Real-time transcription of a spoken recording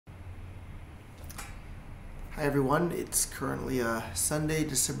Hi everyone, it's currently Sunday,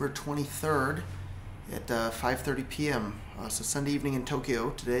 December 23rd at 5:30 p.m. So Sunday evening in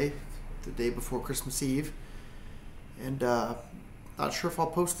Tokyo today, the day before Christmas Eve. And not sure if I'll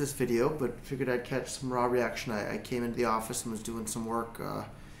post this video, but figured I'd catch some raw reaction. I came into the office and was doing some work,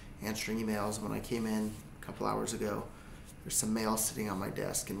 answering emails. When I came in a couple hours ago, there's some mail sitting on my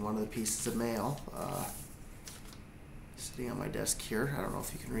desk, and one of the pieces of mail sitting on my desk here, I don't know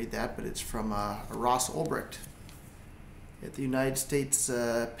if you can read that, but it's from Ross Ulbricht at the United States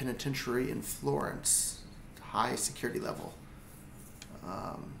Penitentiary in Florence, high security level.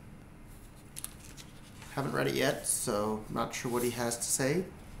 Haven't read it yet, so I'm not sure what he has to say,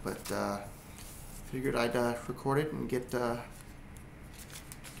 but figured I'd record it and get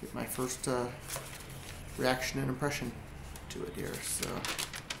my first reaction and impression to it here. So,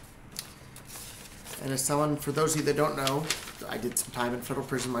 and as someone, for those of you that don't know, I did some time in federal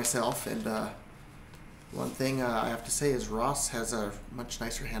prison myself, and one thing I have to say is Ross has a much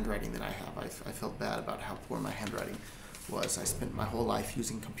nicer handwriting than I have. I felt bad about how poor my handwriting was. I spent my whole life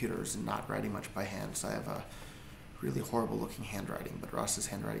using computers and not writing much by hand, so I have a really horrible looking handwriting, but Ross's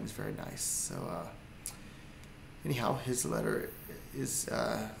handwriting is very nice. So anyhow, his letter is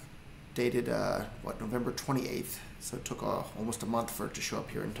dated November 28th, so it took almost a month for it to show up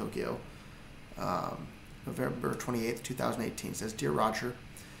here in Tokyo. November 28th, 2018. It says, "Dear Roger,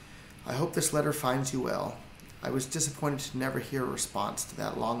 I hope this letter finds you well. I was disappointed to never hear a response to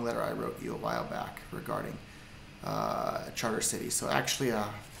that long letter I wrote you a while back regarding Charter City." So actually,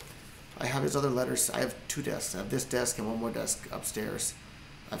 I have his other letters. I have two desks. I have this desk and one more desk upstairs.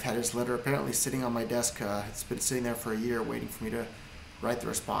 I've had his letter apparently sitting on my desk. It's been sitting there for a year waiting for me to write the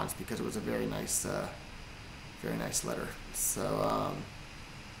response because it was a very nice letter. So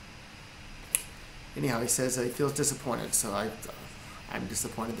anyhow, he says he feels disappointed, so I'm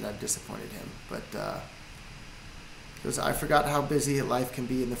disappointed that I've disappointed him. But because I forgot how busy life can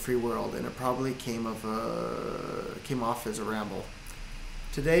be in the free world, and it probably came off as a ramble.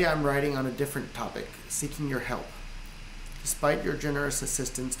 Today I'm writing on a different topic, seeking your help. Despite your generous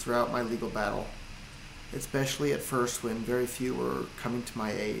assistance throughout my legal battle, especially at first when very few were coming to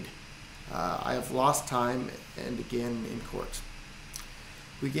my aid, I have lost time and again in court.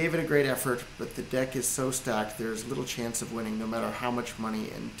 We gave it a great effort, but the deck is so stacked there's little chance of winning no matter how much money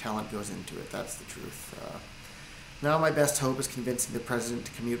and talent goes into it. That's the truth. Now my best hope is convincing the president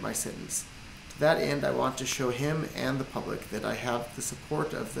to commute my sentence. To that end, I want to show him and the public that I have the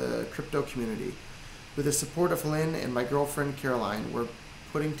support of the crypto community. With the support of Lynn and my girlfriend Caroline, we're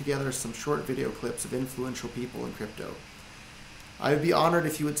putting together some short video clips of influential people in crypto. I would be honored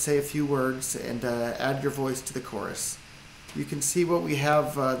if you would say a few words and add your voice to the chorus. You can see what we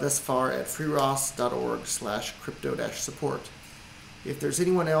have thus far at freeross.org/crypto-support. If there's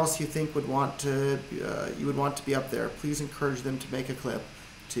anyone else you think you would want to be up there, please encourage them to make a clip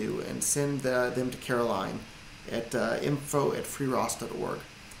too and send them to Caroline at info@freeross.org.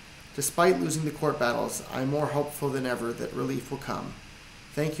 Despite losing the court battles, I'm more hopeful than ever that relief will come.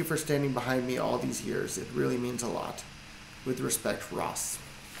 Thank you for standing behind me all these years. It really means a lot. With respect, Ross.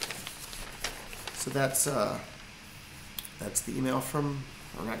 So that's the email from,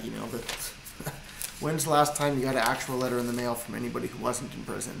 or not email, but when's the last time you got an actual letter in the mail from anybody who wasn't in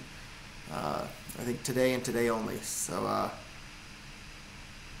prison? I think today and today only. So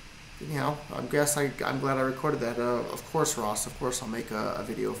anyhow, I'm glad I recorded that. Of course, Ross, of course I'll make a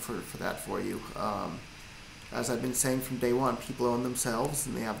video for that for you. As I've been saying from day one, people own themselves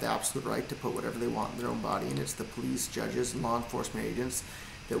and they have the absolute right to put whatever they want in their own body, and it's the police, judges, and law enforcement agents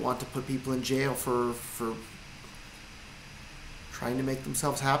that want to put people in jail for trying to make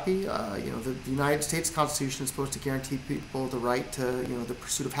themselves happy. The United States Constitution is supposed to guarantee people the right to, the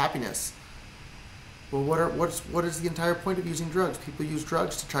pursuit of happiness. Well, what is the entire point of using drugs? People use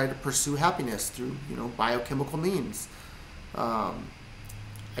drugs to try to pursue happiness through, biochemical means.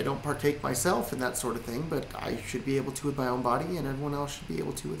 I don't partake myself in that sort of thing, but I should be able to with my own body, and everyone else should be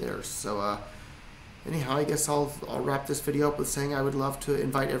able to with theirs. So anyhow, I guess I'll wrap this video up with saying I would love to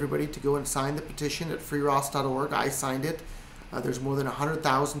invite everybody to go and sign the petition at freeross.org. I signed it. There's more than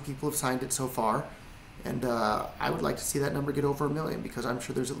 100,000 people have signed it so far, and I would like to see that number get over 1 million, because I'm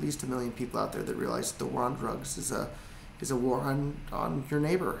sure there's at least 1 million people out there that realize that the war on drugs is a war on your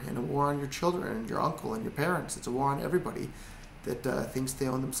neighbor, and a war on your children and your uncle and your parents. It's a war on everybody that thinks they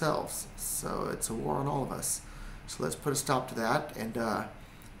own themselves. So it's a war on all of us. So let's put a stop to that. And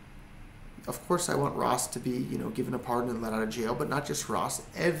of course, I want Ross to be, given a pardon and let out of jail, but not just Ross.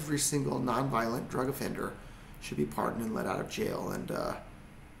 Every single nonviolent drug offender should be pardoned and let out of jail. And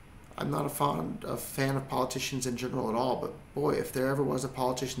I'm not a fan of politicians in general at all, but boy, if there ever was a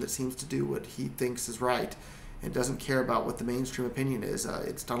politician that seems to do what he thinks is right and doesn't care about what the mainstream opinion is.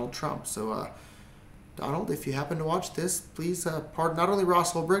 It's Donald Trump. So, Donald, if you happen to watch this, please pardon not only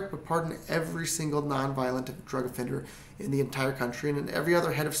Ross Ulbricht, but pardon every single nonviolent drug offender in the entire country, and in every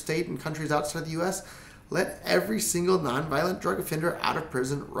other head of state in countries outside the U.S. Let every single nonviolent drug offender out of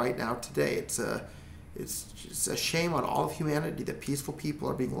prison right now today. It's just a shame on all of humanity that peaceful people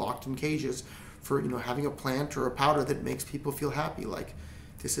are being locked in cages for having a plant or a powder that makes people feel happy. Like,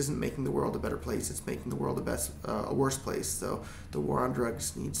 this isn't making the world a better place. It's making the world a worse place. So the war on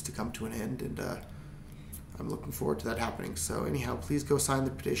drugs needs to come to an end, and I'm looking forward to that happening. So anyhow, please go sign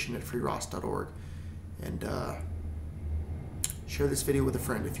the petition at freeross.org, and share this video with a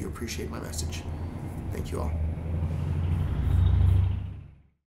friend if you appreciate my message. Thank you all.